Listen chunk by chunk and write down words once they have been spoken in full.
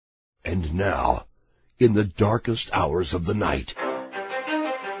And now, in the darkest hours of the night,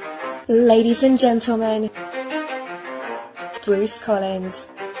 ladies and gentlemen, Bruce Collins.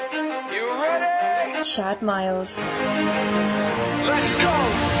 You ready? Chad Miles. Let's go!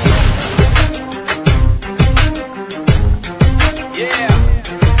 Yeah.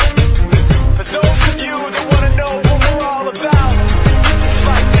 For those of you that want to know what we're all about, it's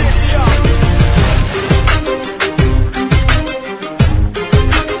like this, y'all.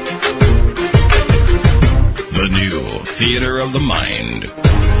 The new Theater of the Mind.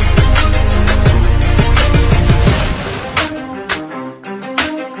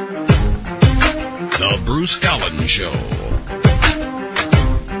 The Bruce Collins Show.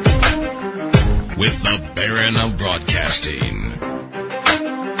 With the Baron of Broadcasting.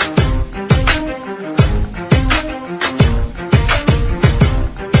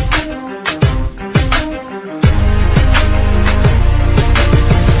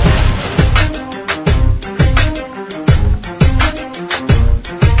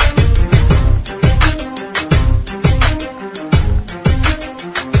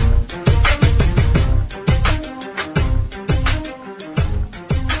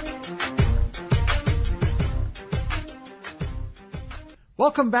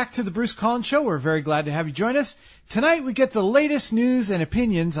 Welcome back to the Bruce Collins Show. We're very glad to have you join us. Tonight we get the latest news and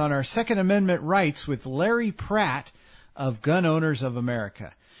opinions on our Second Amendment rights with Larry Pratt of Gun Owners of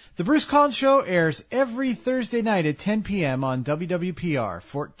America. The Bruce Collins Show airs every Thursday night at 10 p.m. on WWPR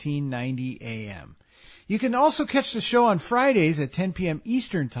 1490 AM. You can also catch the show on Fridays at 10 p.m.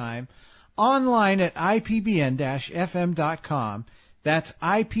 Eastern Time online at ipbn-fm.com. That's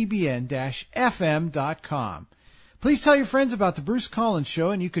ipbn-fm.com. Please tell your friends about the Bruce Collins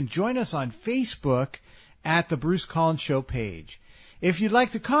Show, and you can join us on Facebook at the Bruce Collins Show page. If you'd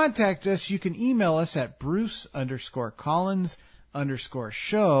like to contact us, you can email us at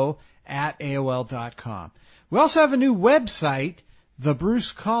bruce_collins_show@AOL.com. We also have a new website,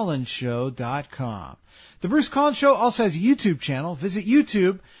 thebrucecollinsshow.com. The Bruce Collins Show also has a YouTube channel. Visit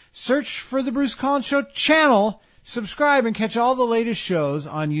YouTube, search for the Bruce Collins Show channel, subscribe, and catch all the latest shows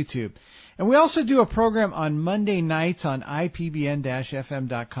on YouTube. And we also do a program on Monday nights on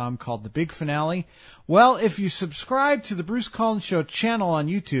ipbn-fm.com called The Big Finale. Well, if you subscribe to the Bruce Collins Show channel on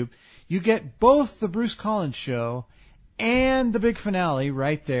YouTube, you get both the Bruce Collins Show and The Big Finale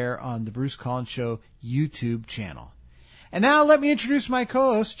right there on the Bruce Collins Show YouTube channel. And now let me introduce my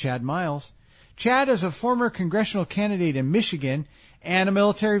co-host, Chad Miles. Chad is a former congressional candidate in Michigan and a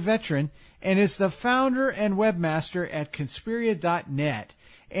military veteran, and is the founder and webmaster at Conspiria.net.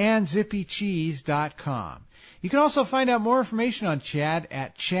 and zippycheese.com. You can also find out more information on Chad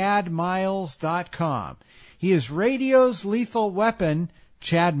at chadmiles.com. He is radio's lethal weapon,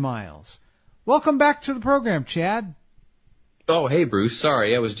 Chad Miles. Welcome back to the program, Chad. Oh, hey, Bruce.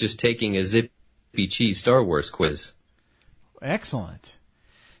 Sorry, I was just taking a Zippy Cheese Star Wars quiz. Excellent.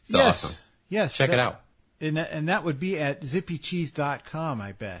 It's awesome. Yes. Check it out. And that would be at zippycheese.com,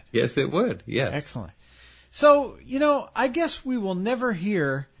 I bet. Yes, it would. Yes. Excellent. So, I guess we will never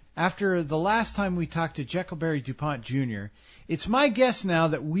hear, after the last time we talked to Jekyllberry DuPont Jr., it's my guess now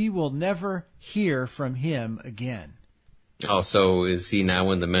that we will never hear from him again. Oh, so is he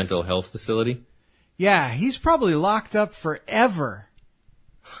now in the mental health facility? Yeah, he's probably locked up forever.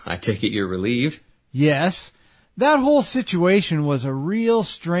 I take it you're relieved? Yes. That whole situation was a real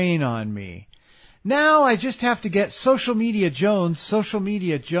strain on me. Now I just have to get Social Media Jones to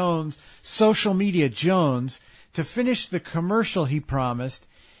finish the commercial he promised,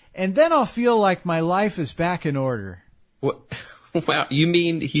 and then I'll feel like my life is back in order. What? Wow, you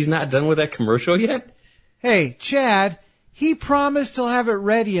mean he's not done with that commercial yet? Hey, Chad, he promised he'll have it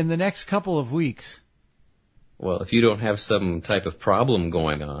ready in the next couple of weeks. Well, if you don't have some type of problem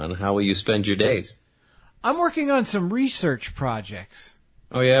going on, how will you spend your days? I'm working on some research projects.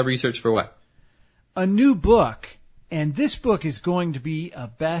 Oh yeah, research for what? A new book, and this book is going to be a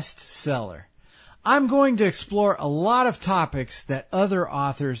bestseller. I'm going to explore a lot of topics that other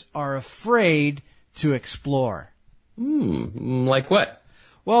authors are afraid to explore. Like what?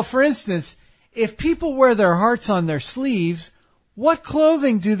 Well, for instance, if people wear their hearts on their sleeves, what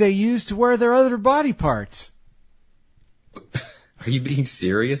clothing do they use to wear their other body parts? Are you being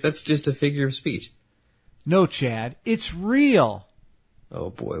serious? That's just a figure of speech. No, Chad, it's real. Oh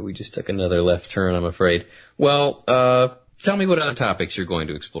boy, we just took another left turn, I'm afraid. Well, tell me what other topics you're going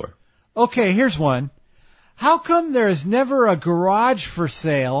to explore. Okay, here's one. How come there is never a garage for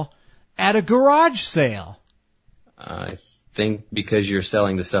sale at a garage sale? I think because you're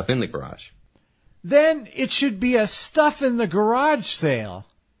selling the stuff in the garage. Then it should be a stuff in the garage sale.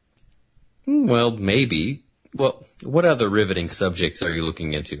 Well, maybe. Well, what other riveting subjects are you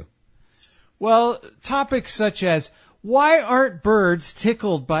looking into? Well, topics such as, why aren't birds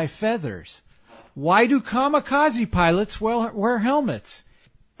tickled by feathers? Why do kamikaze pilots wear helmets?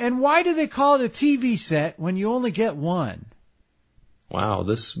 And why do they call it a TV set when you only get one? Wow,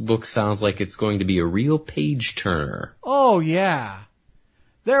 this book sounds like it's going to be a real page-turner. Oh, yeah.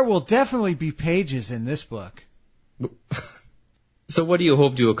 There will definitely be pages in this book. So what do you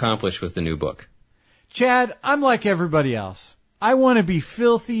hope to accomplish with the new book? Chad, I'm like everybody else. I want to be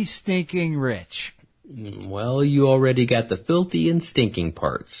filthy, stinking rich. Well, you already got the filthy and stinking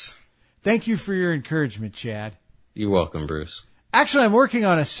parts. Thank you for your encouragement, Chad. You're welcome, Bruce. Actually, I'm working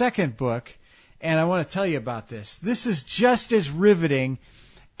on a second book, and I want to tell you about this. This is just as riveting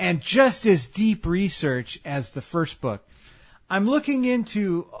and just as deep research as the first book. I'm looking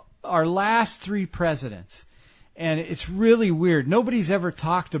into our last 3 presidents, and it's really weird. Nobody's ever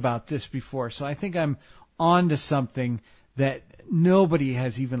talked about this before, so I think I'm on to something that nobody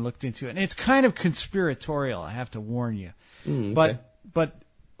has even looked into. And it's kind of conspiratorial, I have to warn you. Okay. But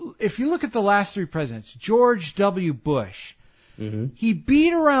if you look at the last 3 presidents, George W. Bush, he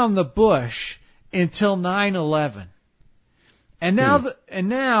beat around the bush until 9/11. And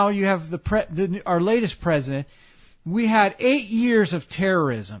now you have our latest president. We had 8 years of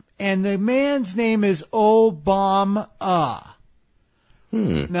terrorism, and the man's name is Obama.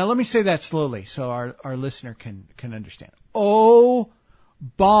 Now let me say that slowly so our listener can understand. Obama.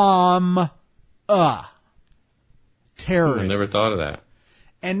 Terrorism. I never thought of that.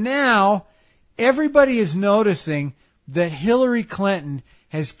 And now everybody is noticing that Hillary Clinton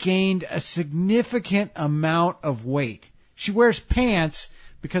has gained a significant amount of weight. She wears pants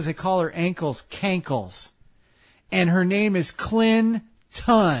because they call her ankles cankles. And her name is Clinton.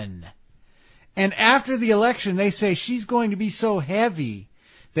 And after the election, they say she's going to be so heavy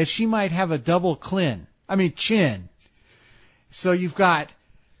that she might have a double chin. So you've got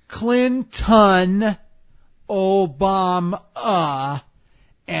Clinton, Obama,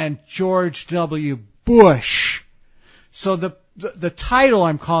 and George W. Bush. So the title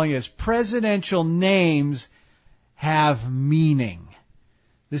I'm calling is Presidential Names Have Meaning.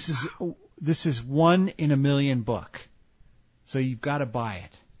 This is 1 in a million book. So you've got to buy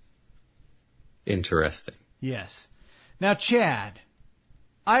it. Interesting. Yes. Now, Chad,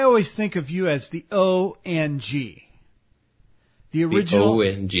 I always think of you as the ONG. The original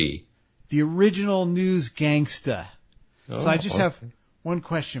ONG. The original news gangsta. So I just have okay. one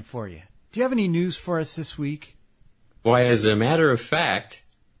question for you. Do you have any news for us this week? Why, as a matter of fact,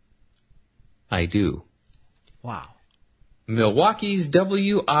 I do. Wow. Milwaukee's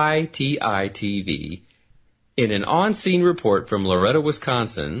WITI-TV, in an on-scene report from Loretto,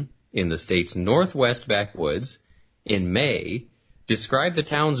 Wisconsin, in the state's northwest backwoods, in May, described the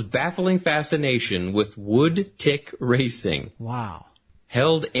town's baffling fascination with wood tick racing. Wow.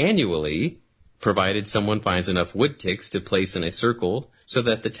 Held annually, provided someone finds enough wood ticks to place in a circle so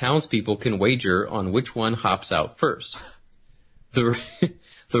that the townspeople can wager on which one hops out first. The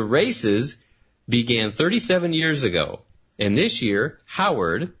races began 37 years ago, and this year,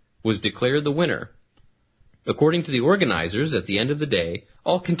 Howard was declared the winner. According to the organizers, at the end of the day,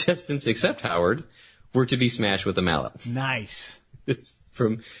 all contestants except Howard were to be smashed with a mallet. Nice. It's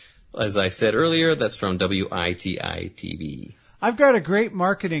from, as I said earlier, that's from WITI-TV. I've got a great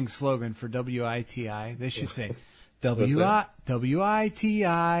marketing slogan for WITI. They should say, WITI,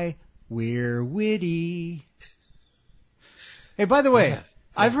 we're witty. Hey, by the way,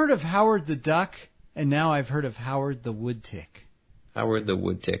 I've heard of Howard the Duck, and now I've heard of Howard the Wood Tick. Howard the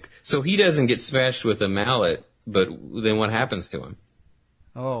Wood Tick. So he doesn't get smashed with a mallet, but then what happens to him?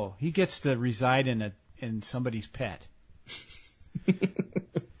 Oh, he gets to reside in somebody's pet.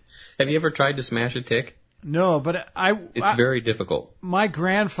 Have you ever tried to smash a tick? No, but It's very difficult. My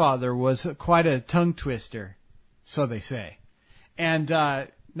grandfather was quite a tongue twister, so they say. And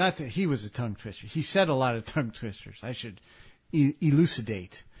not that he was a tongue twister. He said a lot of tongue twisters. I should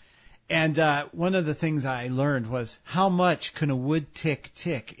elucidate. And one of the things I learned was how much can a wood tick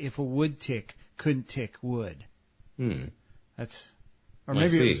tick if a wood tick couldn't tick wood? That's, or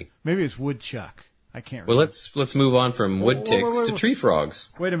maybe it was woodchuck. I can't remember. Well, let's move on from wood ticks to tree frogs.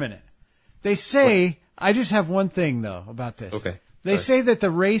 Wait a minute. They say, I just have one thing though about this. Okay. They say that the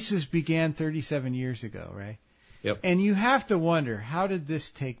races began 37 years ago, right? Yep. And you have to wonder, how did this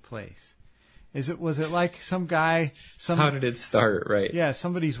take place? Was it like some guy? How did it start, right? Yeah,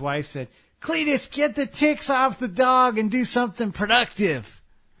 somebody's wife said, Cletus, get the ticks off the dog and do something productive.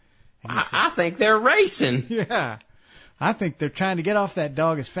 I think they're racing. Yeah. I think they're trying to get off that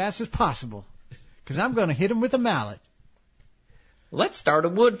dog as fast as possible. Because I'm going to hit him with a mallet. Let's start a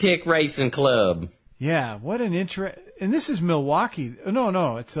wood tick racing club. Yeah, what an and this is Milwaukee.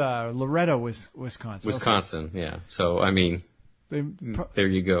 No, it's Loretto, Wisconsin. Wisconsin, yeah. So, I mean, there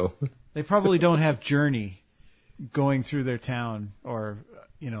you go. They probably don't have Journey going through their town or,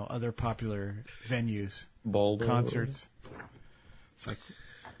 other popular venues, Baldo. concerts.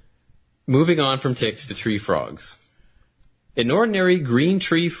 Moving on from ticks to tree frogs. An ordinary green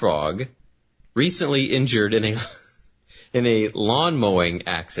tree frog recently injured in a lawn mowing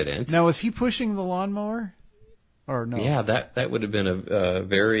accident. Now, was he pushing the lawnmower? Or no? Yeah, that would have been a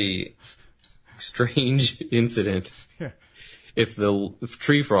very strange incident if the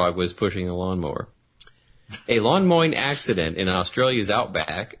tree frog was pushing a lawnmower. A lawn mowing accident in Australia's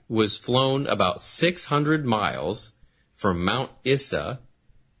outback was flown about 600 miles from Mount Isa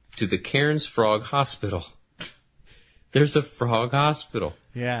to the Cairns Frog Hospital. There's a frog hospital.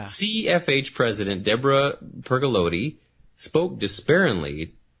 Yeah. CFH President Deborah Pergolotti spoke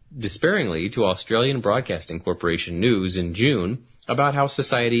despairingly to Australian Broadcasting Corporation News in June about how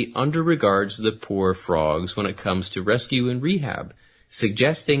society underregards the poor frogs when it comes to rescue and rehab,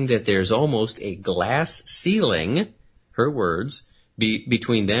 suggesting that there's almost a glass ceiling, her words,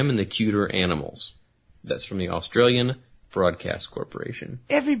 between them and the cuter animals. That's from the Australian Broadcast Corporation.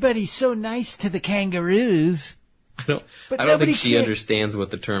 Everybody's so nice to the kangaroos. I don't think she understands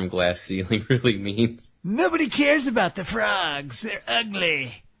what the term glass ceiling really means. Nobody cares about the frogs. They're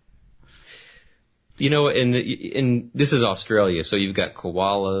ugly. In this is Australia, so you've got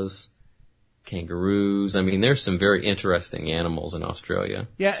koalas, kangaroos. I mean, there's some very interesting animals in Australia.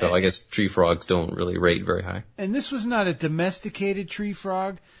 Yeah. So I guess tree frogs don't really rate very high. And this was not a domesticated tree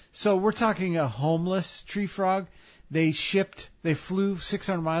frog. So we're talking a homeless tree frog. They flew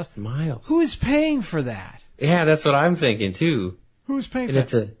 600 miles. Miles. Who is paying for that? Yeah, that's what I'm thinking too. Who's paying for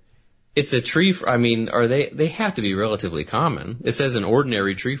that? It's a tree. I mean, they have to be relatively common. It says an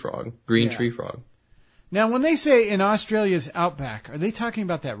ordinary tree frog, green tree frog. Now, when they say in Australia's outback, are they talking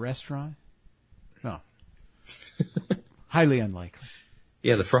about that restaurant? No. Highly unlikely.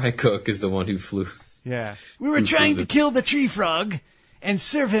 Yeah, the fry cook is the one who flew. Yeah. We were trying to kill the tree frog and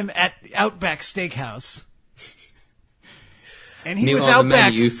serve him at the Outback Steakhouse. And he was out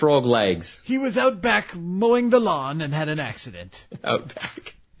back. You frog legs. He was out back mowing the lawn and had an accident.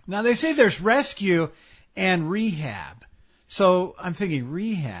 Outback. Now they say there's rescue and rehab. So I'm thinking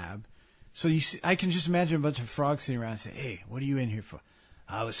rehab. So I can just imagine a bunch of frogs sitting around and say, "Hey, what are you in here for?"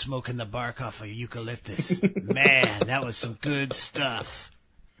 "I was smoking the bark off of eucalyptus. Man, that was some good stuff.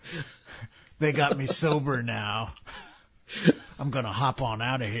 They got me sober now. I'm gonna hop on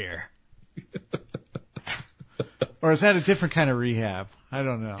out of here." Or is that a different kind of rehab? I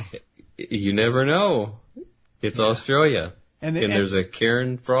don't know. You never know. It's Australia. And there's a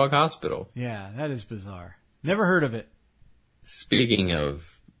Cairn Frog Hospital. Yeah, that is bizarre. Never heard of it. Speaking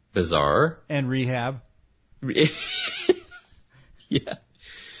of bizarre. And rehab. Yeah.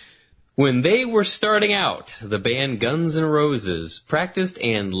 When they were starting out, the band Guns N' Roses practiced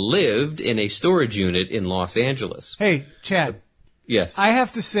and lived in a storage unit in Los Angeles. Hey, Chad. Yes. I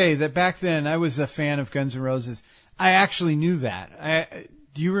have to say that back then I was a fan of Guns N' Roses. I actually knew that.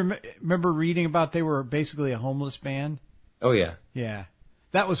 Do you remember reading about they were basically a homeless band? Oh, yeah. Yeah.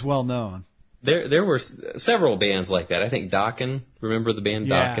 That was well known. There were several bands like that. I think Dokken, remember the band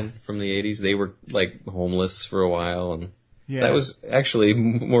Dokken from the 80s? They were like homeless for a while, and that was actually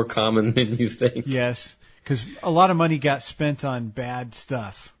more common than you think. Yes, because a lot of money got spent on bad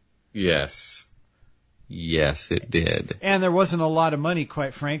stuff. Yes. Yes, it did. And there wasn't a lot of money,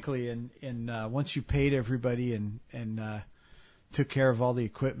 quite frankly, and once you paid everybody and took care of all the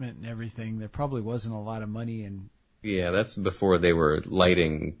equipment and everything, there probably wasn't a lot of money. And yeah, that's before they were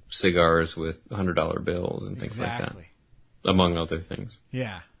lighting cigars with $100 bills and things like that, among other things.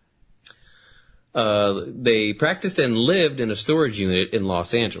 Yeah. They practiced and lived in a storage unit in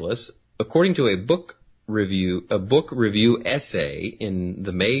Los Angeles, according to a book review essay in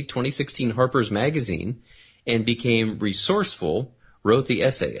the May 2016 Harper's Magazine, and became resourceful, wrote the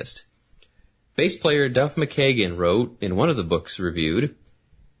essayist. Bass player Duff McKagan wrote in one of the books reviewed,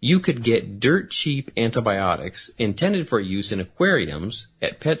 "You could get dirt cheap antibiotics intended for use in aquariums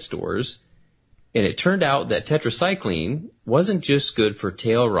at pet stores, and it turned out that tetracycline wasn't just good for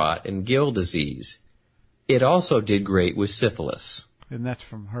tail rot and gill disease. It also did great with syphilis." And that's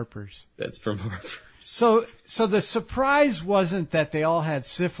from Harper's. That's from Harper's. So the surprise wasn't that they all had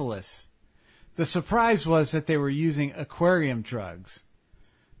syphilis. The surprise was that they were using aquarium drugs.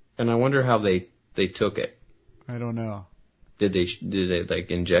 And I wonder how they took it. I don't know. Did they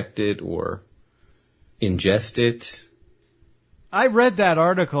like inject it or ingest it? I read that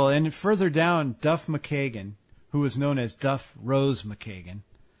article, and further down, Duff McKagan, who was known as Duff Rose McKagan,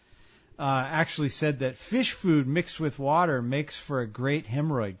 actually said that fish food mixed with water makes for a great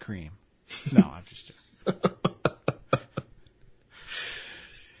hemorrhoid cream. No, I'm just joking.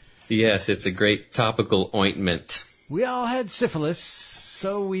 Yes, it's a great topical ointment. We all had syphilis,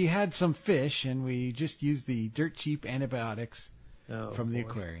 so we had some fish, and we just used the dirt cheap antibiotics from the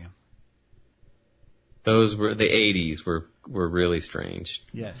aquarium. Those were the 80s were really strange.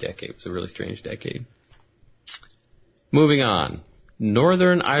 Yes. Decade. It was a really strange decade. Moving on.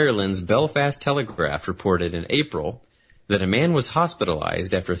 Northern Ireland's Belfast Telegraph reported in April that a man was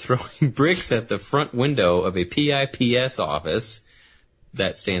hospitalized after throwing bricks at the front window of a PIPS office.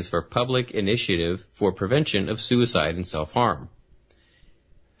 That stands for Public Initiative for Prevention of Suicide and Self-Harm.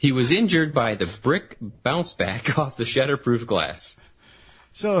 He was injured by the brick bounce back off the shatterproof glass.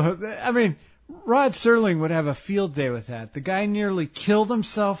 So, I mean, Rod Serling would have a field day with that. The guy nearly killed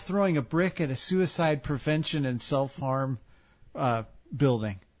himself throwing a brick at a suicide prevention and self-harm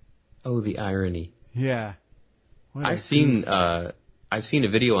building. Oh, the irony. Yeah. I've seen a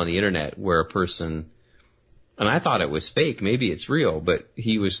video on the internet where a person, and I thought it was fake, maybe it's real, but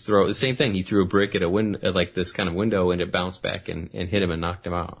he was the same thing. He threw a brick at a window, like this kind of window, and it bounced back and hit him and knocked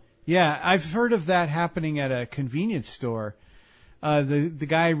him out. Yeah, I've heard of that happening at a convenience store. The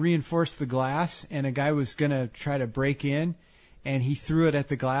guy reinforced the glass, and a guy was going to try to break in, and he threw it at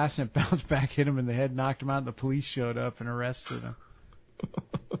the glass, and it bounced back, hit him in the head, knocked him out, and the police showed up and arrested him.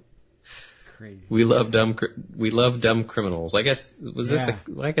 Crazy. We love dumb criminals. I guess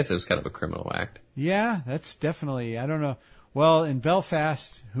I guess it was kind of a criminal act. Yeah, that's definitely, I don't know. Well, in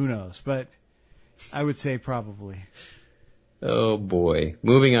Belfast, who knows, but I would say probably. Oh boy.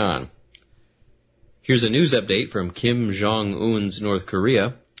 Moving on. Here's a news update from Kim Jong-un's North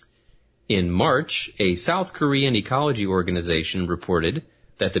Korea. In March, a South Korean ecology organization reported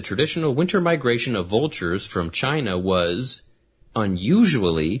that the traditional winter migration of vultures from China was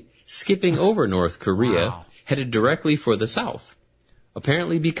unusually skipping over North Korea, Wow. headed directly for the south,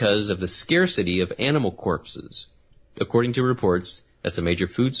 apparently because of the scarcity of animal corpses. According to reports, that's a major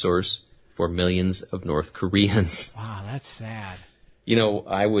food source for millions of North Koreans. Wow, that's sad. You know,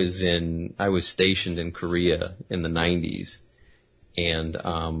 I was stationed in Korea in the 90s, and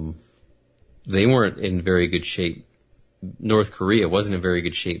they weren't in very good shape. North Korea wasn't in very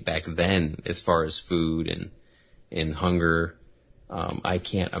good shape back then as far as food and hunger. I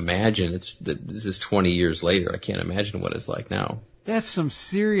can't imagine. This is 20 years later. I can't imagine what it's like now. That's some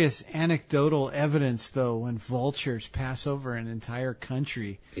serious anecdotal evidence, though, when vultures pass over an entire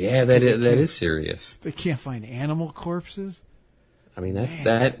country. Yeah, that is serious. They can't find animal corpses? I mean,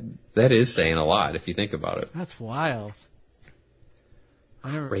 that is saying a lot if you think about it. That's wild.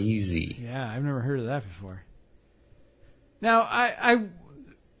 Crazy. Yeah, I've never heard of that before. Now,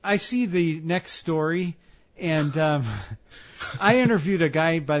 I see the next story, and I interviewed a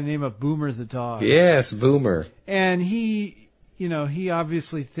guy by the name of Boomer the dog. Yes, Boomer. And he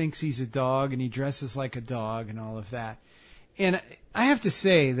obviously thinks he's a dog, and he dresses like a dog and all of that. And I have to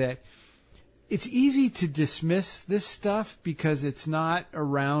say that it's easy to dismiss this stuff because it's not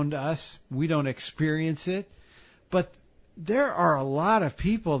around us. We don't experience it. But there are a lot of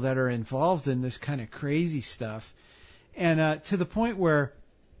people that are involved in this kind of crazy stuff. And to the point where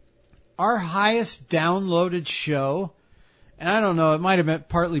our highest downloaded show, and I don't know, it might have been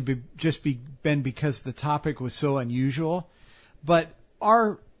partly been because the topic was so unusual, but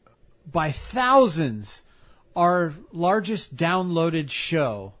by thousands, our largest downloaded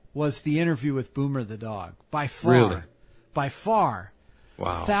show was the interview with Boomer the dog. By far. Really? By far.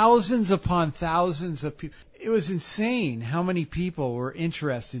 Wow. Thousands upon thousands of people. It was insane how many people were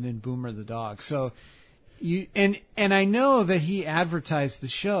interested in Boomer the dog. So and I know that he advertised the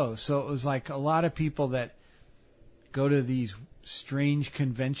show, so it was like a lot of people that go to these strange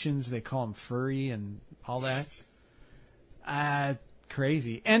conventions, they call them furry and all that.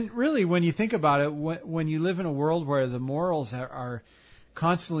 Crazy. And really, when you think about it, when you live in a world where the morals are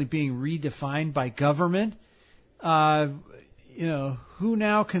constantly being redefined by government, who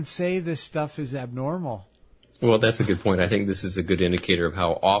now can say this stuff is abnormal? Well, that's a good point. I think this is a good indicator of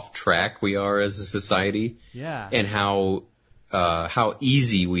how off track we are as a society. Yeah. And how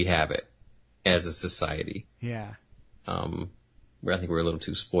easy we have it as a society. Yeah. I think we're a little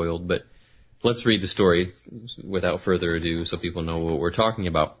too spoiled, but let's read the story without further ado so people know what we're talking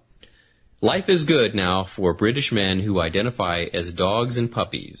about. Life is good now for British men who identify as dogs and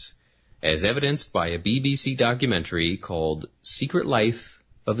puppies, as evidenced by a BBC documentary called Secret Life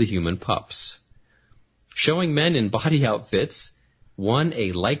of the Human Pups. Showing men in body outfits, one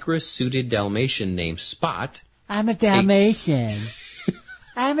a lycra-suited Dalmatian named Spot. I'm a Dalmatian.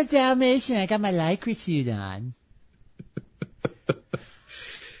 I got my lycra suit on.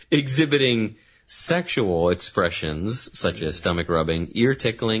 exhibiting sexual expressions such as stomach rubbing, ear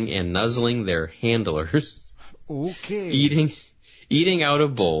tickling, and nuzzling their handlers. Okay. Eating out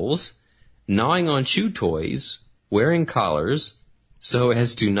of bowls, gnawing on chew toys, wearing collars so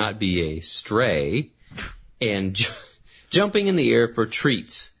as to not be a stray, and jumping in the air for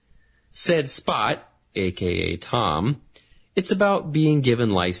treats. Said Spot, aka Tom, it's about being given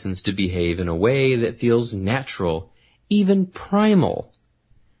license to behave in a way that feels natural, even primal.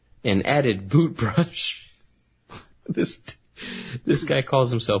 And added boot brush. This guy calls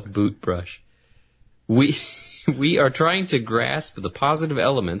himself boot brush. We are trying to grasp the positive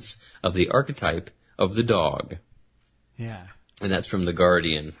elements of the archetype of the dog. Yeah. And that's from The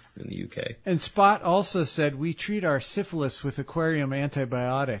Guardian in the UK. And Spot also said, we treat our syphilis with aquarium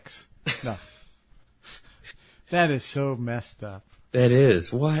antibiotics. No. That is so messed up. That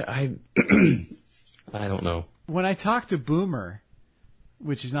is. What? I don't know. When I talked to Boomer,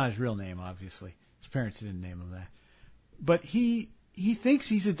 which is not his real name, obviously. His parents didn't name him that. But he thinks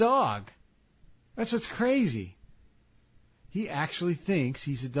he's a dog. That's what's crazy. He actually thinks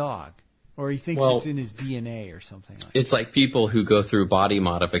he's a dog. Or he thinks it's in his DNA or something like that. It's like people who go through body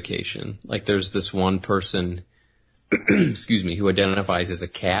modification. Like there's this one person, excuse me, who identifies as a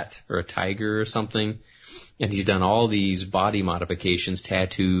cat or a tiger or something. And he's done all these body modifications,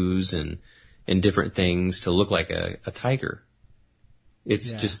 tattoos and different things to look like a tiger.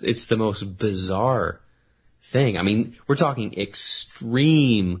 It's the most bizarre thing. I mean, we're talking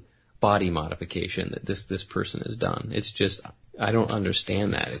extreme body modification that this person has done. It's just, I don't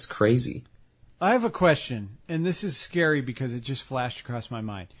understand that. It's crazy. I have a question, and this is scary because it just flashed across my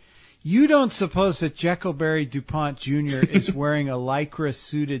mind. You don't suppose that Jekyllberry DuPont Jr. is wearing a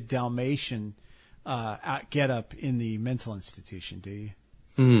lycra-suited Dalmatian get-up in the mental institution, do you?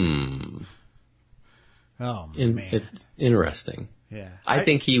 Oh, man. It's interesting. Yeah. I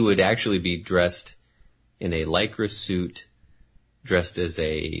think he would actually be dressed in a lycra suit, dressed as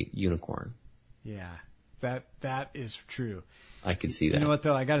a unicorn. Yeah, that is true. I could see that. You know what,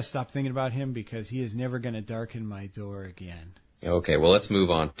 though? I got to stop thinking about him because he is never going to darken my door again. Okay, well, let's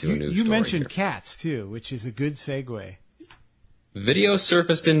move on to a new story. You mentioned here. cats, too, which is a good segue. Video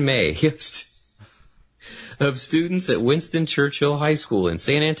surfaced in May of students at Winston Churchill High School in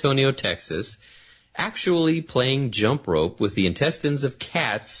San Antonio, Texas, actually playing jump rope with the intestines of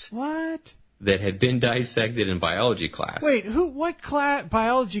cats. What? That had been dissected in biology class. Wait, what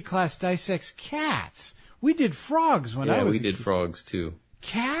biology class dissects cats? We did frogs when I was we did frogs too.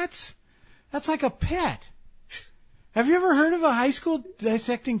 Cats? That's like a pet. Have you ever heard of a high school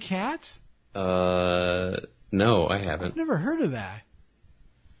dissecting cats? No, I haven't. I've never heard of that.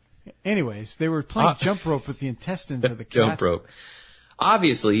 Anyways, they were playing jump rope with the intestines of the cats. Jump rope.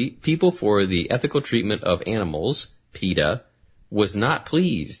 Obviously, People for the Ethical Treatment of Animals, PETA, was not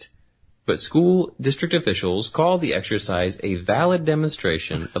pleased. But school district officials called the exercise a valid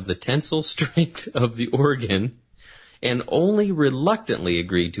demonstration of the tensile strength of the organ and only reluctantly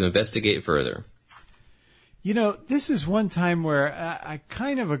agreed to investigate further. You know, this is one time where I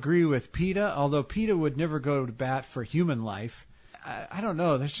kind of agree with PETA, although PETA would never go to bat for human life. I don't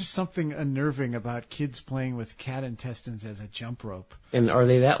know. There's just something unnerving about kids playing with cat intestines as a jump rope. And are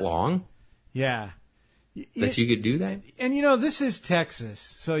they that long? Yeah. That you could do that? And you know, this is Texas.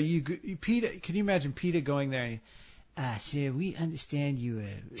 So PETA, can you imagine PETA going there and, sir, we understand your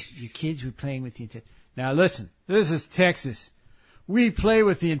kids were playing with the intestines. Now listen, this is Texas. We play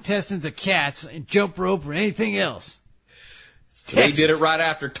with the intestines of cats and jump rope or anything else. They did it right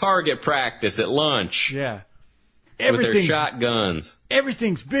after target practice at lunch. Yeah. With their shotguns.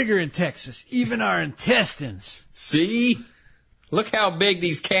 Everything's bigger in Texas, even our intestines. See? Look how big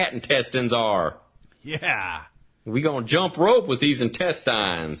these cat intestines are. Yeah. We gonna jump rope with these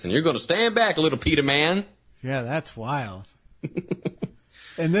intestines, and you're gonna stand back, little Peter man. Yeah, that's wild.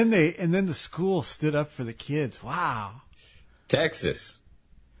 and then the school stood up for the kids. Wow. Texas.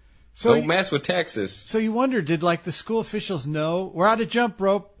 So Don't mess with Texas. So you wonder, did the school officials know we're out of jump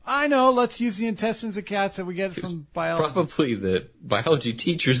rope? I know. Let's use the intestines of cats that we get from biology. Probably the biology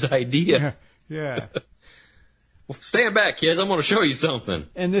teacher's idea. Yeah. Stand back, kids. I'm going to show you something.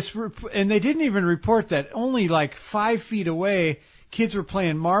 And they didn't even report that only 5 feet away, kids were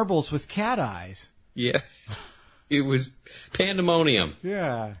playing marbles with cat eyes. Yeah. It was pandemonium.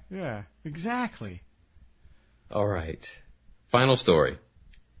 Yeah, exactly. All right. Final story.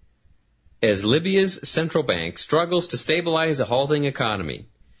 As Libya's central bank struggles to stabilize a halting economy,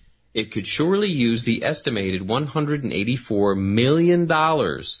 it could surely use the estimated $184 million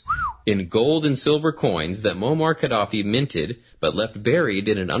in gold and silver coins that Muammar Gaddafi minted but left buried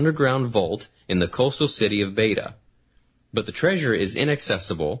in an underground vault in the coastal city of Beta. but the treasure is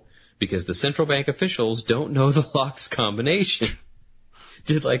inaccessible because the central bank officials don't know the lock's combination.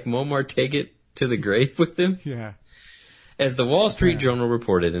 Did, Muammar take it to the grave with him? Yeah. As the Wall Street Journal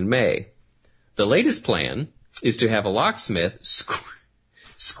reported in May, the latest plan is to have a locksmith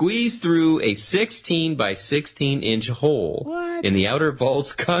squeeze through a 16 by 16 inch hole in the outer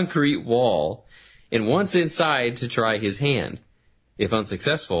vault's concrete wall, and once inside to try his hand. If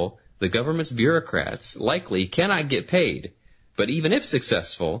unsuccessful, the government's bureaucrats likely cannot get paid, but even if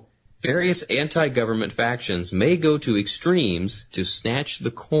successful, various anti-government factions may go to extremes to snatch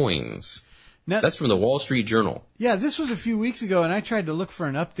the coins. Now, that's from the Wall Street Journal. Yeah, this was a few weeks ago, and I tried to look for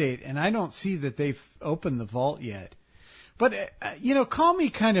an update, and I don't see that they've opened the vault yet. But, call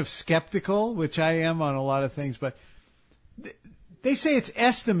me kind of skeptical, which I am on a lot of things, but they say it's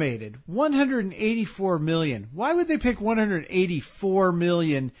estimated 184 million. Why would they pick 184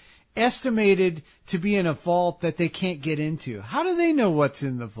 million estimated to be in a vault that they can't get into? How do they know what's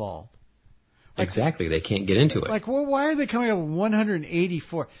in the vault? Exactly, they can't get into it. Why are they coming up with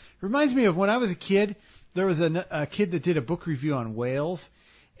 184? Reminds me of when I was a kid, there was a kid that did a book review on whales,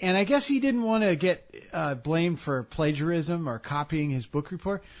 and I guess he didn't want to get blamed for plagiarism or copying his book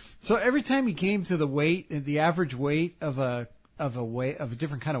report. So every time he came to the average weight of a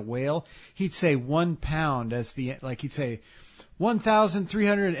different kind of whale, he'd say 1 pound as he'd say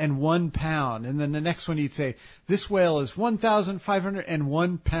 1,301 pound, and then the next one he'd say this whale is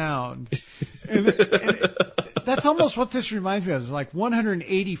 1,501 pound. and that's almost what this reminds me of. It's like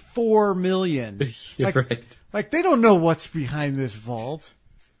 184 million. Right. They don't know what's behind this vault.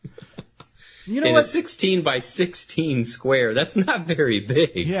 You know in what? A 16 by 16 square, that's not very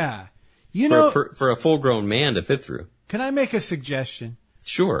big. Yeah. For a full-grown man to fit through. Can I make a suggestion?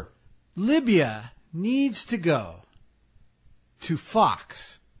 Sure. Libya needs to go to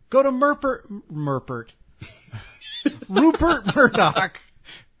Fox. Go to Rupert Murdoch,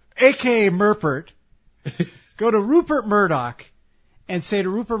 a.k.a. Murpert. Go to Rupert Murdoch and say to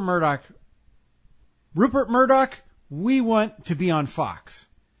Rupert Murdoch, we want to be on Fox.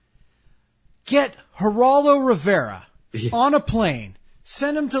 Get Geraldo Rivera on a plane,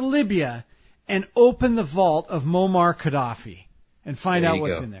 send him to Libya, and open the vault of Muammar Gaddafi and find out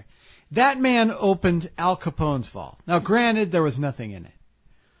what's in there. That man opened Al Capone's vault. Now, granted, there was nothing in it.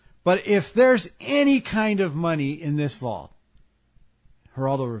 But if there's any kind of money in this vault,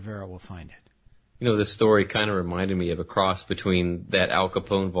 Geraldo Rivera will find it. You know, this story kind of reminded me of a cross between that Al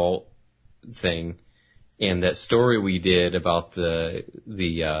Capone vault thing and that story we did about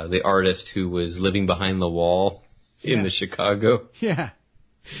the artist who was living behind the wall in the Chicago. Yeah.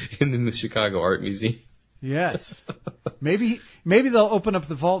 In the Chicago Art Museum. Yes. Maybe they'll open up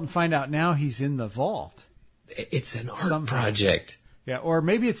the vault and find out now he's in the vault. It's an art project. Yeah, or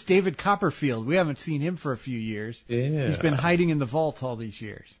maybe it's David Copperfield. We haven't seen him for a few years. Yeah. He's been hiding in the vault all these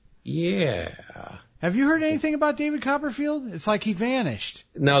years. Yeah. Have you heard anything about David Copperfield? It's like he vanished.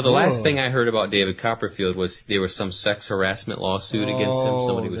 No, the last thing I heard about David Copperfield was there was some sex harassment lawsuit against him.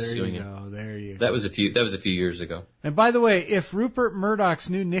 Somebody was suing him. There you go. That was a few years ago. And by the way, if Rupert Murdoch's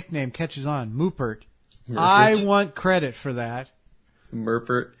new nickname catches on, Moopert, I want credit for that.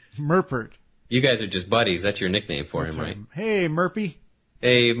 Murpert. You guys are just buddies. That's your nickname for him, right? Hey, Murphy.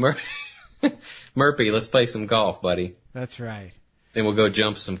 Hey, Murphy, let's play some golf, buddy. That's right. Then we'll go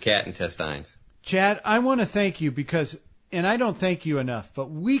jump some cat intestines. Chad, I want to thank you because, and I don't thank you enough,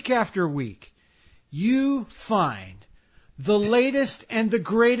 but week after week, you find the latest and the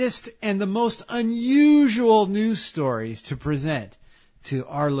greatest and the most unusual news stories to present to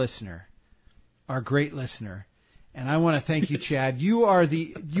our listener, our great listener. And I want to thank you, Chad. You are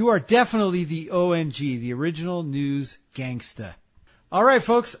definitely the ONG, the original news gangsta. All right,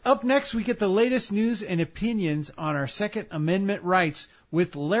 folks, up next we get the latest news and opinions on our Second Amendment rights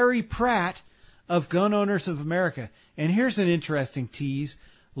with Larry Pratt of Gun Owners of America. And here's an interesting tease.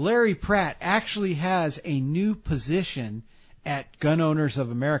 Larry Pratt actually has a new position at Gun Owners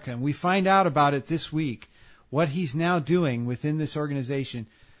of America, and we find out about it this week, what he's now doing within this organization,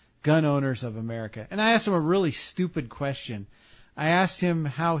 Gun Owners of America. And I asked him a really stupid question. I asked him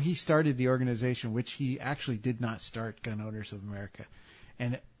how he started the organization, which he actually did not start Gun Owners of America.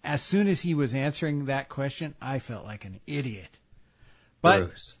 And as soon as he was answering that question, I felt like an idiot. But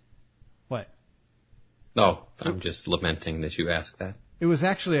Bruce. What? Oh, I'm just lamenting that you asked that. It was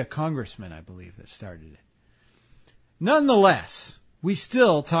actually a congressman, I believe, that started it. Nonetheless, we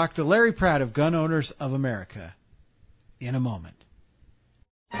still talk to Larry Pratt of Gun Owners of America in a moment.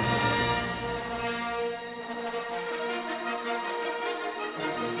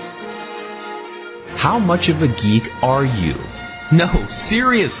 How much of a geek are you? No,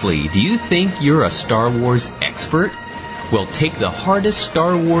 seriously, do you think you're a Star Wars expert? Well, take the hardest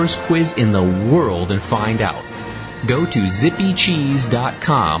Star Wars quiz in the world and find out. Go to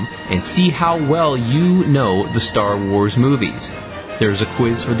zippycheese.com and see how well you know the Star Wars movies. There's a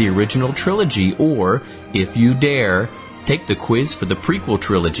quiz for the original trilogy, or, if you dare, take the quiz for the prequel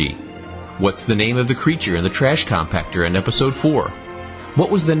trilogy. What's the name of the creature in the trash compactor in Episode 4? What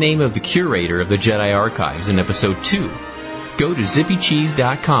was the name of the curator of the Jedi Archives in Episode 2? Go to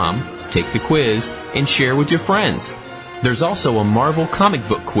zippycheese.com, take the quiz, and share with your friends. There's also a Marvel comic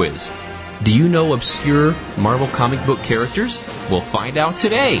book quiz. Do you know obscure Marvel comic book characters? We'll find out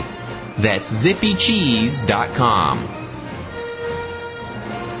today. That's zippycheese.com.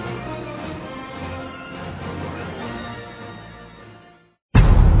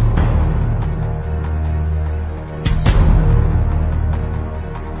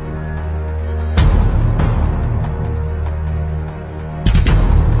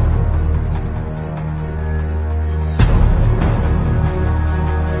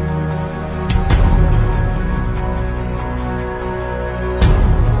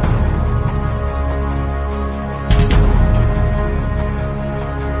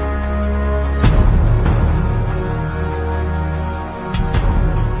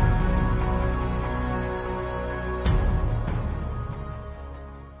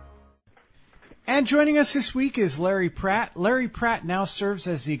 And joining us this week is Larry Pratt. Larry Pratt now serves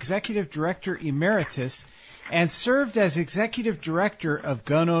as the Executive Director Emeritus and served as Executive Director of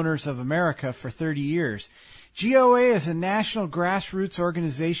Gun Owners of America for 30 years. GOA is a national grassroots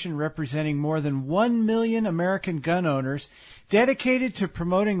organization representing more than 1 million American gun owners dedicated to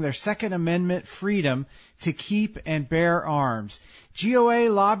promoting their Second Amendment freedom to keep and bear arms. GOA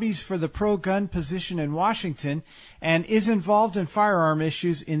lobbies for the pro-gun position in Washington and is involved in firearm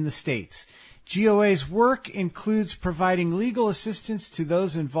issues in the states. GOA's work includes providing legal assistance to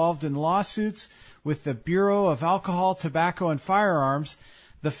those involved in lawsuits with the Bureau of Alcohol, Tobacco, and Firearms,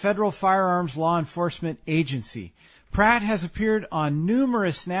 the Federal Firearms Law Enforcement Agency. Pratt has appeared on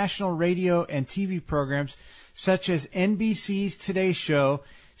numerous national radio and TV programs such as NBC's Today Show,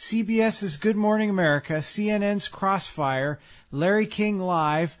 CBS's Good Morning America, CNN's Crossfire, Larry King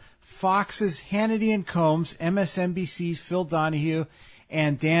Live, Fox's Hannity and Combs, MSNBC's Phil Donahue,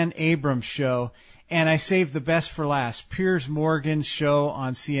 and Dan Abrams' show. And I saved the best for last, Piers Morgan's show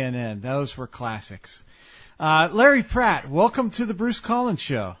on CNN. Those were classics. Larry Pratt, welcome to the Bruce Collins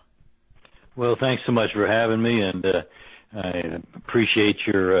Show. Well, thanks so much for having me, and I appreciate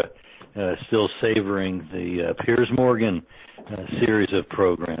your still savoring the Piers Morgan series of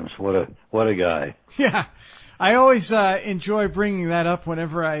programs. What a guy. Yeah, I always enjoy bringing that up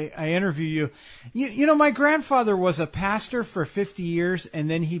whenever I interview you. You know, my grandfather was a pastor for 50 years, and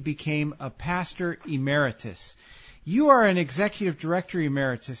then he became a pastor emeritus. You are an executive director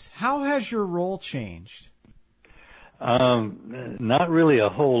emeritus. How has your role changed? Not really a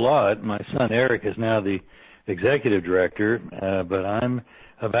whole lot. My son Eric is now the executive director, but I'm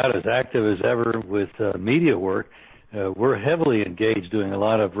about as active as ever with media work. We're heavily engaged doing a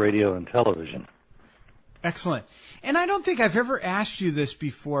lot of radio and television. Excellent. And I don't think I've ever asked you this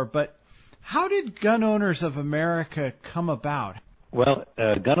before, but how did Gun Owners of America come about? Well,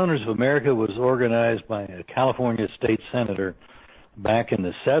 Gun Owners of America was organized by a California state senator back in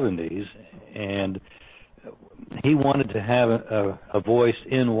the 70s, and he wanted to have a voice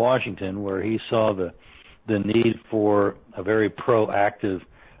in Washington where he saw the need for a very proactive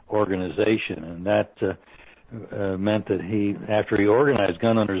organization, and that meant that after he organized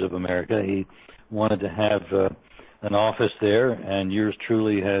Gun Owners of America, he wanted to have an office there, and yours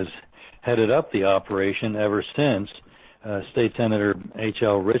truly has headed up the operation ever since. State Senator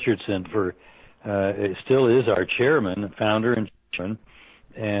H.L. Richardson it still is our chairman, founder and chairman,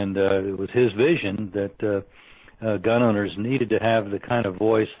 and it was his vision that gun owners needed to have the kind of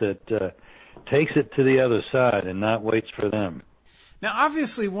voice that takes it to the other side and not waits for them. Now,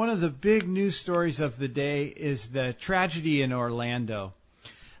 obviously, one of the big news stories of the day is the tragedy in Orlando.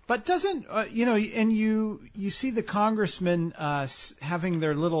 But doesn't, and you see the congressmen having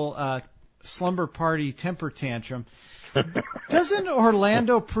their little slumber party temper tantrum. Doesn't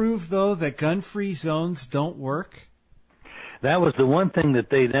Orlando prove, though, that gun-free zones don't work? That was the one thing that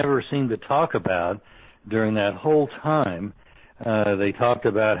they never seemed to talk about during that whole time. They talked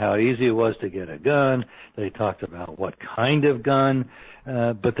about how easy it was to get a gun. They talked about what kind of gun,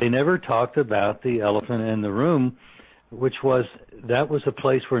 but they never talked about the elephant in the room, which was that was a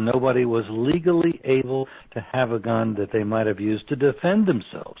place where nobody was legally able to have a gun that they might have used to defend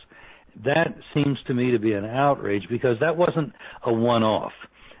themselves. That seems to me to be an outrage because that wasn't a one-off.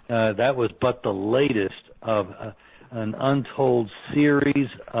 That was but the latest of an untold series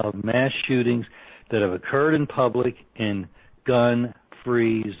of mass shootings that have occurred in public in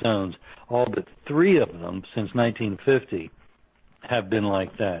gun-free zones. All but 3 of them since 1950 have been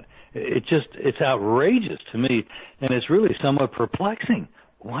like that. It's outrageous to me, and it's really somewhat perplexing.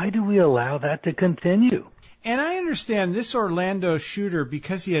 Why do we allow that to continue? And I understand this Orlando shooter,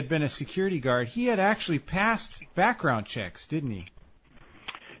 because he had been a security guard, he had actually passed background checks, didn't he?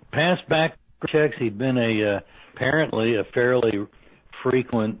 Passed background checks. He'd been apparently a fairly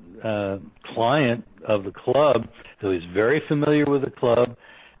frequent client of the club, so he's very familiar with the club,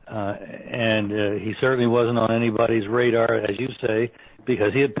 and he certainly wasn't on anybody's radar, as you say,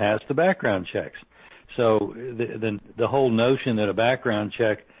 because he had passed the background checks. So the whole notion that a background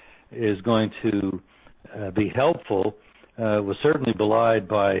check is going to be helpful was certainly belied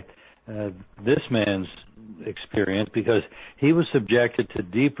by this man's experience, because he was subjected to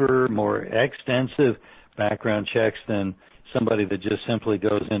deeper, more extensive background checks than somebody that just simply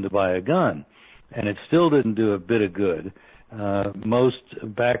goes in to buy a gun. And it still didn't do a bit of good. Most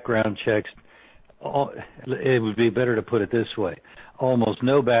background checks, it would be better to put it this way, almost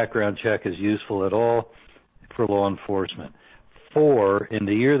no background check is useful at all for law enforcement. In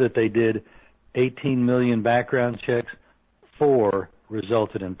the year that they did 18 million background checks, 4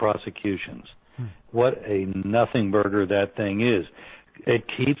 resulted in prosecutions. What a nothing burger that thing is. It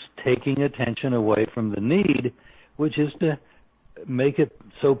keeps taking attention away from the need, which is to make it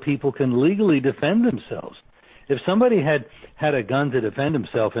so people can legally defend themselves. If somebody had a gun to defend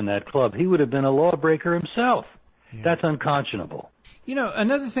himself in that club, he would have been a lawbreaker himself. Yeah. That's unconscionable. You know,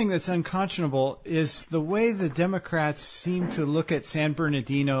 another thing that's unconscionable is the way the Democrats seem to look at San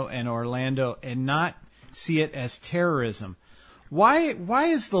Bernardino and Orlando and not see it as terrorism. Why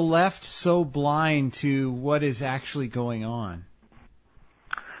is the left so blind to what is actually going on?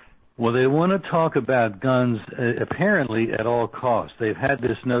 Well, they want to talk about guns apparently at all costs. They've had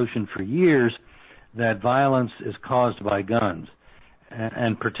this notion for years that violence is caused by guns,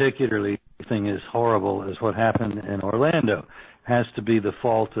 and particularly something as horrible as what happened in Orlando has to be the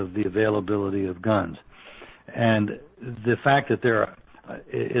fault of the availability of guns. And the fact that there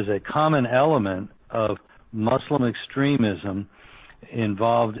is a common element of Muslim extremism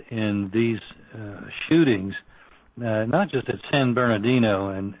involved in these shootings, not just at San Bernardino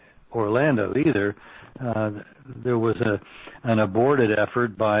and Orlando either. There was an aborted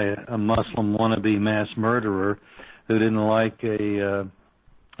effort by a Muslim wannabe mass murderer who didn't like an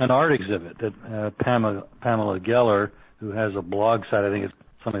art exhibit that Pamela Geller, who has a blog site, I think it's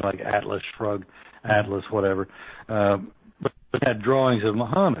something like Atlas Shrug, Atlas whatever, but had drawings of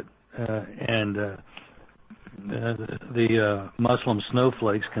Muhammad, and the Muslim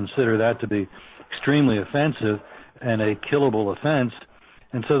snowflakes consider that to be extremely offensive and a killable offense.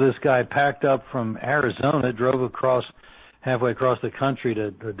 And so this guy packed up from Arizona, drove halfway across the country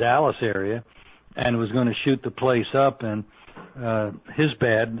to the Dallas area, and was going to shoot the place up. And his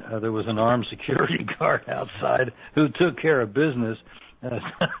bad, there was an armed security guard outside who took care of business.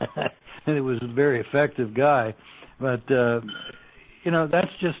 And it was a very effective guy. But,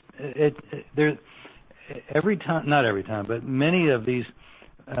 that's just it. Every time, not every time, but many of these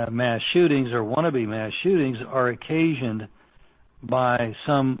mass shootings or wannabe mass shootings are occasioned by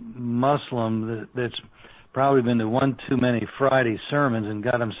some Muslim that's probably been to one too many Friday sermons and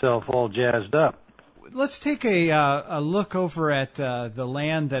got himself all jazzed up. Let's take a look over at the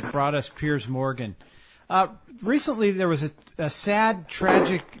land that brought us Piers Morgan. Recently, there was a sad,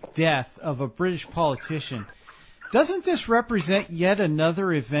 tragic death of a British politician. Doesn't this represent yet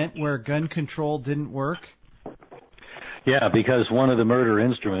another event where gun control didn't work? Yeah, because one of the murder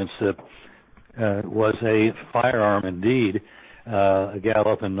instruments was a firearm indeed. A gal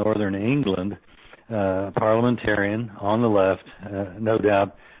up in northern England, parliamentarian on the left, no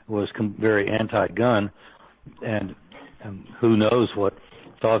doubt was very anti-gun, and who knows what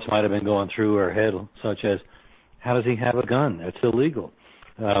thoughts might have been going through her head, such as, how does he have a gun? That's illegal.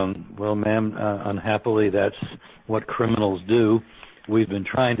 Well, ma'am, unhappily, that's what criminals do. We've been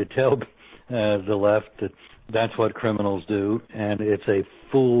trying to tell the left that that's what criminals do, and it's a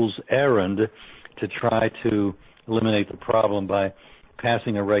fool's errand to try to eliminate the problem by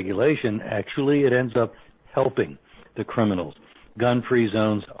passing a regulation. Actually, it ends up helping the criminals. Gun-free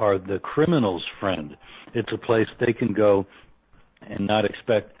zones are the criminal's friend. It's a place they can go and not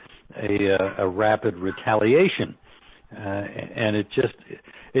expect a rapid retaliation. And it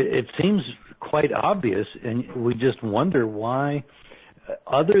seems quite obvious, and we just wonder why,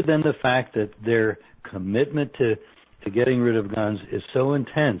 other than the fact that their commitment to getting rid of guns is so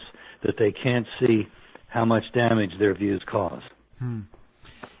intense that they can't see how much damage their views cause.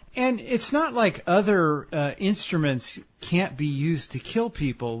 And it's not like other instruments can't be used to kill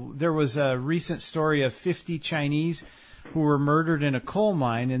people. There was a recent story of 50 Chinese who were murdered in a coal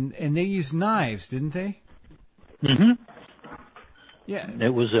mine, and they used knives, didn't they? Mm-hmm. Yeah.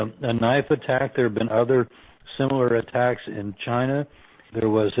 It was a knife attack. There have been other similar attacks in China. There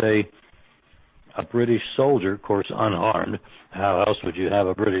was a British soldier, of course, unarmed. How else would you have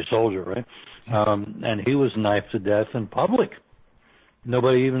a British soldier, right? And he was knifed to death in public.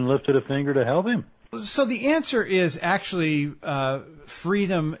 Nobody even lifted a finger to help him. So the answer is actually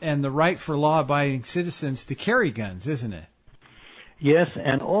freedom and the right for law-abiding citizens to carry guns, isn't it? Yes,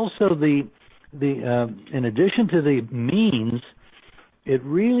 and also the in addition to the means, it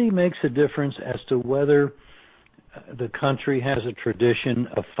really makes a difference as to whether the country has a tradition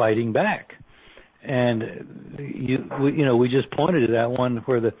of fighting back. And we just pointed to that one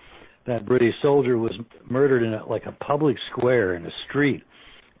where that British soldier was murdered in a public square in a street,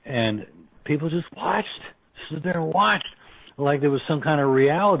 and people just stood there and watched like there was some kind of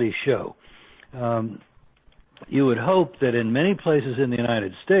reality show. You would hope that in many places in the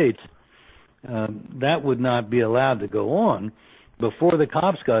United States, that would not be allowed to go on. Before the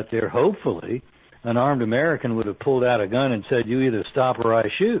cops got there, hopefully, an armed American would have pulled out a gun and said, "You either stop or I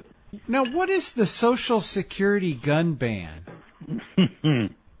shoot." Now, what is the Social Security gun ban?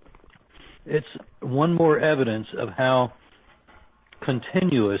 It's one more evidence of how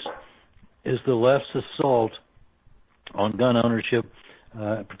continuous is the left's assault on gun ownership,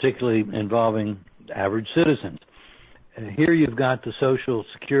 particularly involving average citizens. Here you've got the Social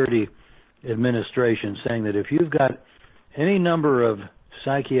Security Administration saying that if you've got any number of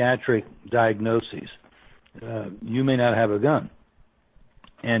psychiatric diagnoses, you may not have a gun.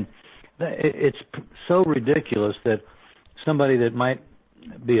 And it's so ridiculous that somebody that might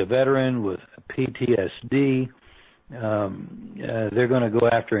be a veteran with PTSD, they're going to go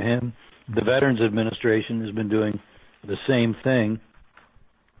after him. The Veterans Administration has been doing the same thing,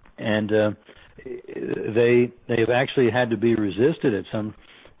 and they've actually had to be resisted at some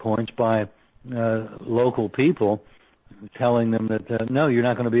points by local people telling them that, no, you're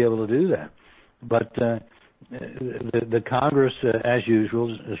not going to be able to do that. But the Congress, as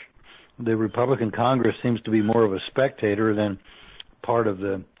usual, the Republican Congress seems to be more of a spectator than part of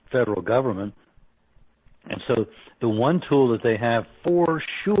the federal government. And so the one tool that they have for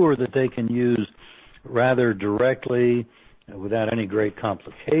sure that they can use rather directly without any great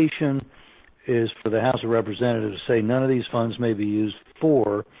complication is for the House of Representatives to say none of these funds may be used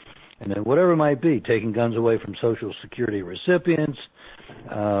for, and then whatever it might be, taking guns away from Social Security recipients,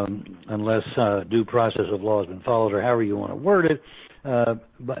 unless due process of law has been followed, or however you want to word it.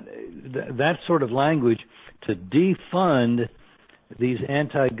 But that sort of language to defund these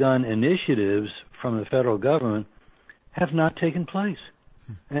anti-gun initiatives from the federal government have not taken place.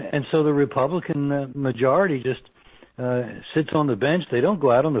 And so the Republican majority just sits on the bench. They don't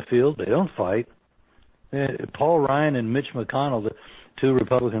go out on the field. They don't fight. Paul Ryan and Mitch McConnell, the two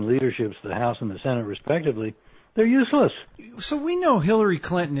Republican leaderships, the House and the Senate respectively, they're useless. So we know Hillary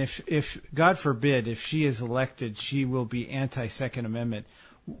Clinton, if God forbid, if she is elected, she will be anti-Second Amendment.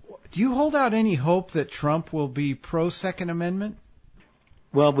 Do you hold out any hope that Trump will be pro-Second Amendment?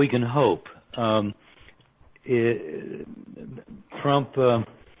 Well, we can hope. Trump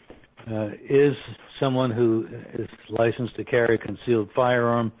is someone who is licensed to carry a concealed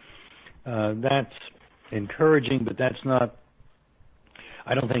firearm. That's encouraging, but that's not,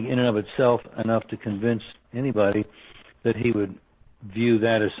 I don't think in and of itself enough to convince anybody that he would view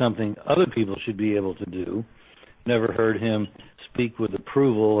that as something other people should be able to do. Never heard him speak with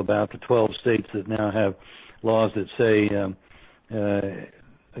approval about the 12 states that now have laws that say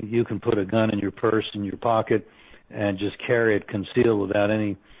you can put a gun in your purse, in your pocket, and just carry it concealed without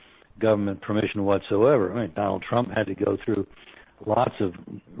any government permission whatsoever. I mean, Donald Trump had to go through lots of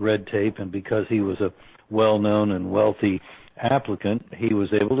red tape, and because he was a well-known and wealthy applicant, he was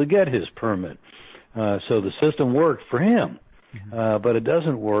able to get his permit. So the system worked for him, but it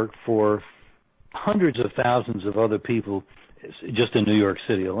doesn't work for hundreds of thousands of other people just in New York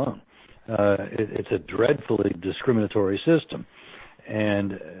City alone. It's a dreadfully discriminatory system,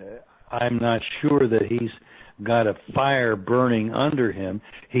 and I'm not sure that he's got a fire burning under him.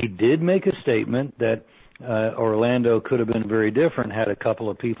 He did make a statement that Orlando could have been very different had a couple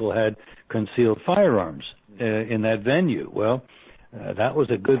of people had concealed firearms in that venue. Well, that was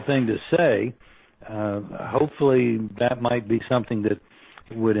a good thing to say. Hopefully that might be something that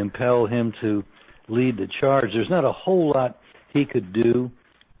would impel him to lead the charge. There's not a whole lot he could do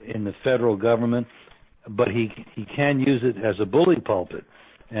in the federal government, but he can use it as a bully pulpit,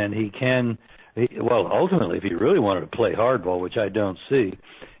 and ultimately, if he really wanted to play hardball, which I don't see,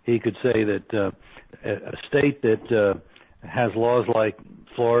 he could say that a state that has laws like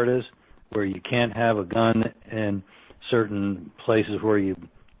Florida's, where you can't have a gun in certain places where you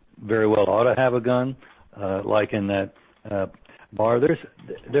very well ought to have a gun, like in that bar.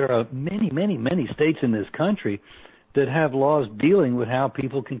 There are many states in this country that have laws dealing with how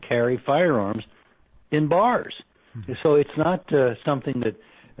people can carry firearms in bars. So it's not something that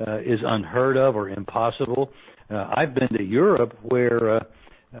is unheard of or impossible. I've been to Europe where,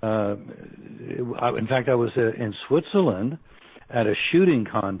 in fact, I was in Switzerland at a shooting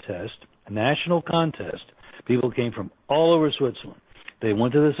contest, a national contest. People came from all over Switzerland. They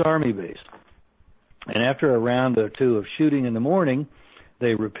went to this army base. And after a round or two of shooting in the morning,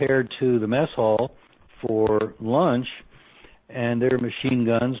 they repaired to the mess hall for lunch, and their machine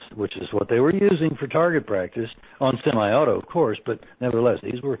guns, which is what they were using for target practice, on semi-auto, of course, but nevertheless,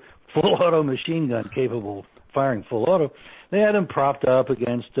 these were full-auto machine gun capable of firing full auto. They had them propped up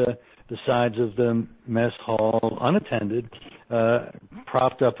against the sides of the mess hall, unattended,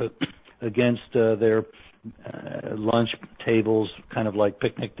 propped up against their lunch tables, kind of like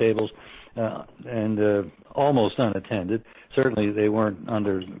picnic tables, and almost unattended. Certainly they weren't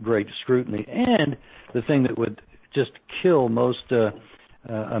under great scrutiny. And the thing that would just kill most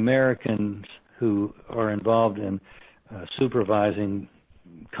Americans who are involved in supervising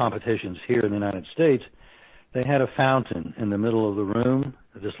competitions here in the United States, they had a fountain in the middle of the room,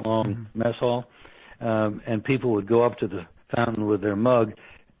 this long mess hall, and people would go up to the fountain with their mug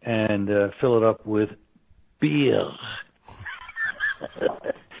and fill it up with beer.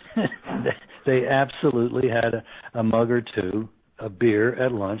 They absolutely had a mug or two of beer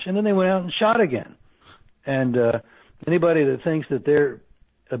at lunch, and then they went out and shot again. And anybody that thinks that their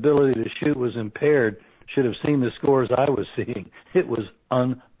ability to shoot was impaired should have seen the scores I was seeing. It was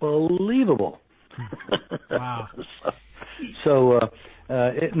unbelievable. Wow.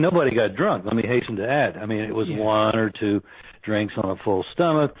 Nobody got drunk, let me hasten to add. I mean, it was one or two drinks on a full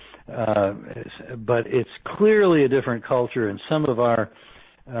stomach, but it's clearly a different culture, and some of our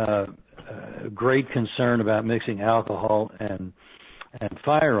great concern about mixing alcohol and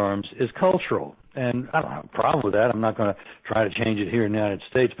firearms is cultural. And I don't have a problem with that. I'm not going to try to change it here in the United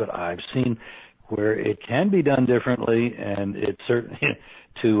States, but I've seen where it can be done differently, and it certainly,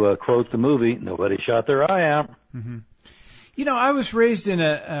 to quote the movie, nobody shot their eye out. Mm-hmm. You know, I was raised in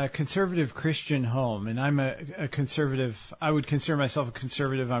a conservative Christian home, and I'm a conservative. I would consider myself a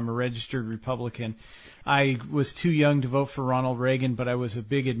conservative. I'm a registered Republican. I was too young to vote for Ronald Reagan, but I was a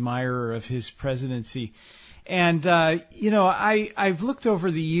big admirer of his presidency. And, I've looked over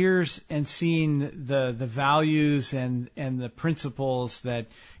the years and seen the values and the principles that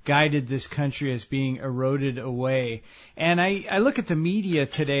guided this country as being eroded away. And I look at the media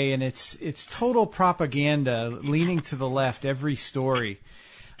today, and it's total propaganda leaning to the left, every story.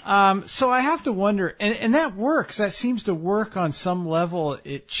 So I have to wonder, and that works. That seems to work on some level.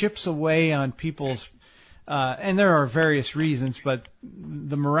 It chips away on people's and there are various reasons, but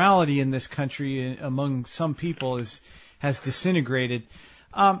the morality in this country among some people has disintegrated.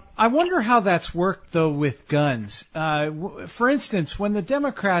 I wonder how that's worked, though, with guns. For instance, when the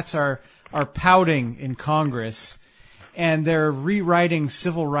Democrats are pouting in Congress and they're rewriting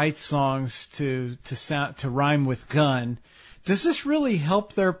civil rights songs to rhyme with gun, does this really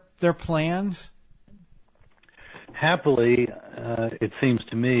help their plans? Happily, it seems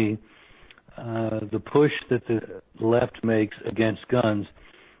to me, the push that the left makes against guns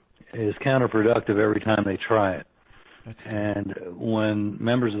is counterproductive every time they try it. And when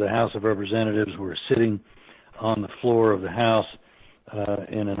members of the House of Representatives were sitting on the floor of the House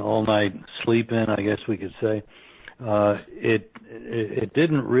in an all-night sleep-in, I guess we could say, it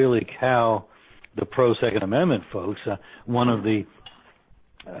didn't really cow the pro-Second Amendment folks. One of the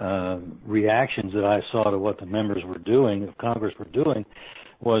reactions that I saw to what the members were doing, of Congress were doing,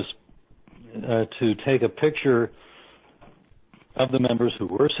 was to take a picture of the members who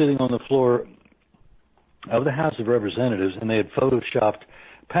were sitting on the floor of the House of Representatives, and they had photoshopped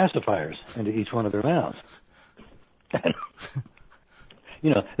pacifiers into each one of their mouths. And,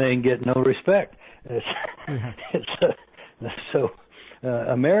 they can get no respect.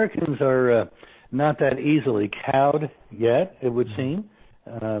 Americans are not that easily cowed yet, it would seem.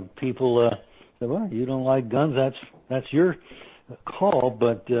 People say, well, you don't like guns, that's your call,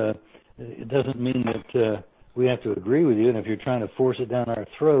 but it doesn't mean that we have to agree with you, and if you're trying to force it down our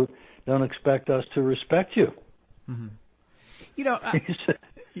throat, don't expect us to respect you. Mm-hmm.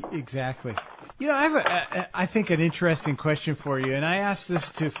 Exactly. I have I think an interesting question for you, and I asked this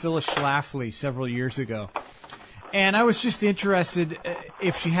to Phyllis Schlafly several years ago, and I was just interested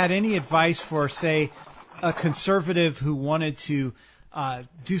if she had any advice for, say, a conservative who wanted to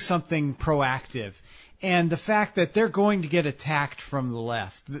do something proactive. And the fact that they're going to get attacked from the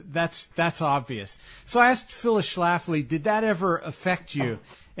left, that's obvious. So I asked Phyllis Schlafly, did that ever affect you?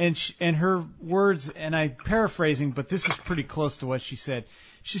 And her words, and I'm paraphrasing, but this is pretty close to what she said.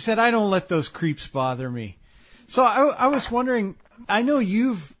 She said, I don't let those creeps bother me. So I was wondering, I know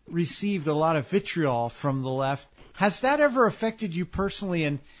you've received a lot of vitriol from the left. Has that ever affected you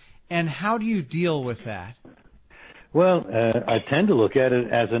personally, and how do you deal with that? Well, I tend to look at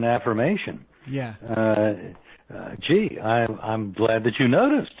it as an affirmation. Yeah. Gee, I'm glad that you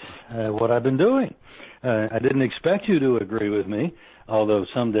noticed what I've been doing. I didn't expect you to agree with me, although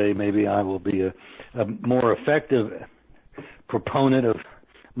someday maybe I will be a more effective proponent of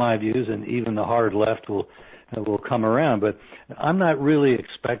my views, and even the hard left will come around. But I'm not really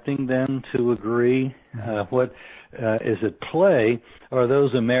expecting them to agree. What is at play are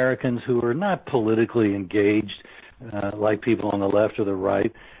those Americans who are not politically engaged, like people on the left or the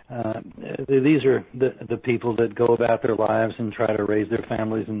right. These are the people that go about their lives and try to raise their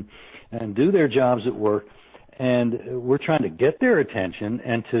families and do their jobs at work. And we're trying to get their attention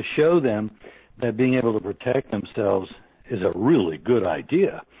and to show them that being able to protect themselves is a really good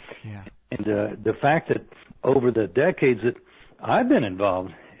idea. Yeah. And the fact that over the decades that I've been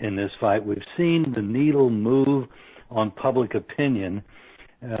involved in this fight, we've seen the needle move on public opinion,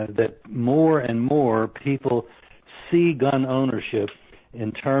 that more and more people see gun ownership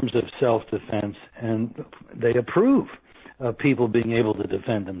in terms of self-defense, and they approve of people being able to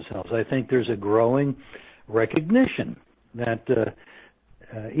defend themselves. I think there's a growing recognition that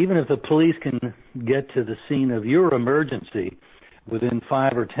even if the police can get to the scene of your emergency within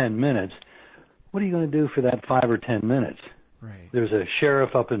 5 or 10 minutes, what are you going to do for that 5 or 10 minutes? Right. There's a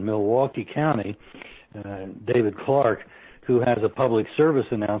sheriff up in Milwaukee County, David Clark, who has a public service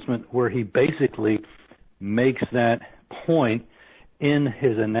announcement where he basically makes that point in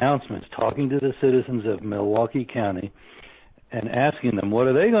his announcements, talking to the citizens of Milwaukee County and asking them what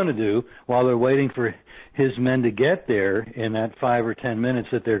are they going to do while they're waiting for his men to get there in that 5 or 10 minutes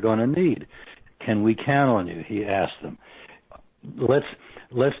that they're going to need. Can we count on you? He asked them.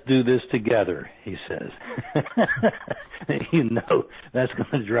 Let's do this together, he says. You know, that's going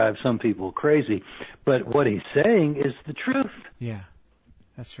to drive some people crazy. But what he's saying is the truth. Yeah,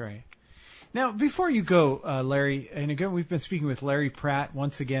 that's right. Now, before you go, Larry, and again, we've been speaking with Larry Pratt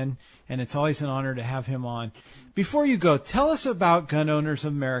once again, and it's always an honor to have him on. Before you go, tell us about Gun Owners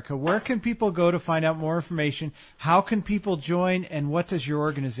of America. Where can people go to find out more information? How can people join, and what does your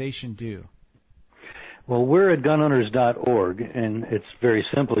organization do? Well, we're at gunowners.org, and it's very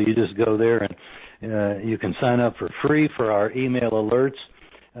simple. You just go there, and you can sign up for free for our email alerts.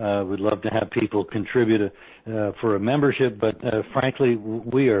 We'd love to have people contribute for a membership, but frankly,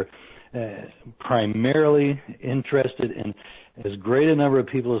 we are primarily interested in as great a number of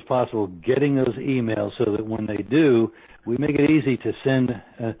people as possible getting those emails so that when they do, we make it easy to send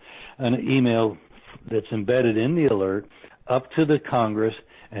an email that's embedded in the alert up to the Congress,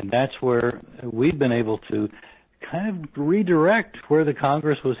 and that's where we've been able to kind of redirect where the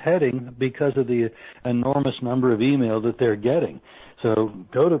Congress was heading because of the enormous number of email that they're getting. So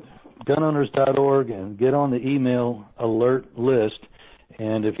go to gunowners.org and get on the email alert list.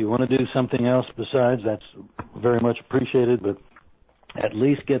 And if you want to do something else besides, that's very much appreciated, but at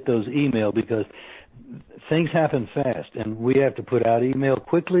least get those email because things happen fast, and we have to put out email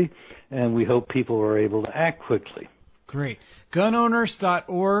quickly, and we hope people are able to act quickly. Great.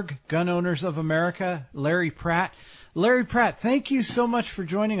 Gunowners.org, Gun Owners of America, Larry Pratt. Larry Pratt, thank you so much for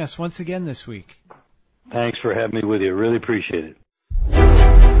joining us once again this week. Thanks for having me with you. Really appreciate it.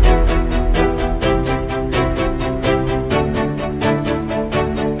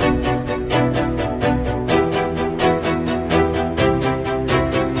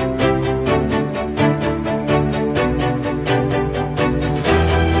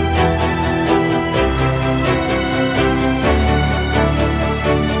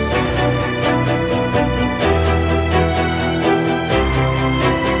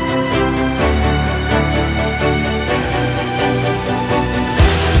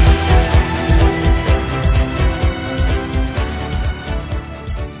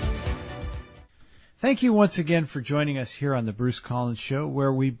 Thank you once again for joining us here on the Bruce Collins Show,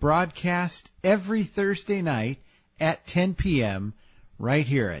 where we broadcast every Thursday night at 10 p.m. right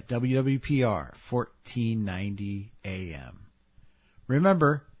here at WWPR 1490 AM.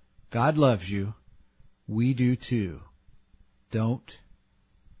 Remember, God loves you. We do too. Don't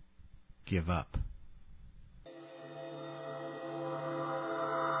give up.